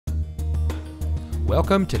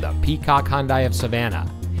Welcome to the Peacock Hyundai of Savannah.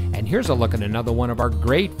 And here's a look at another one of our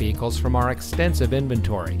great vehicles from our extensive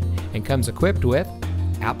inventory, and comes equipped with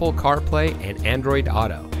Apple CarPlay and Android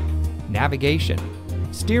Auto, navigation,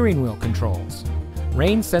 steering wheel controls,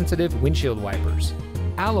 rain-sensitive windshield wipers,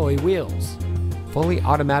 alloy wheels, fully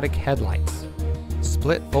automatic headlights,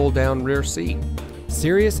 split fold-down rear seat,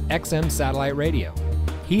 Sirius XM satellite radio,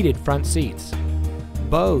 heated front seats,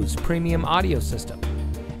 Bose premium audio system,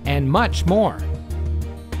 and much more.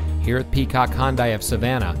 Here at Peacock Hyundai of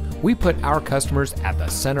Savannah, we put our customers at the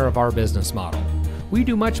center of our business model. We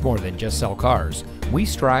do much more than just sell cars. We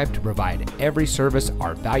strive to provide every service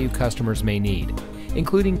our valued customers may need,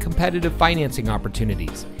 including competitive financing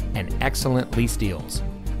opportunities and excellent lease deals.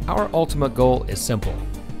 Our ultimate goal is simple: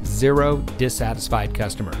 zero dissatisfied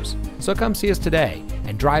customers. So come see us today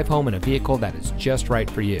and drive home in a vehicle that is just right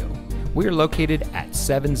for you. We are located at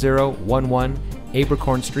 7011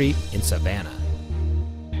 Abercorn Street in Savannah.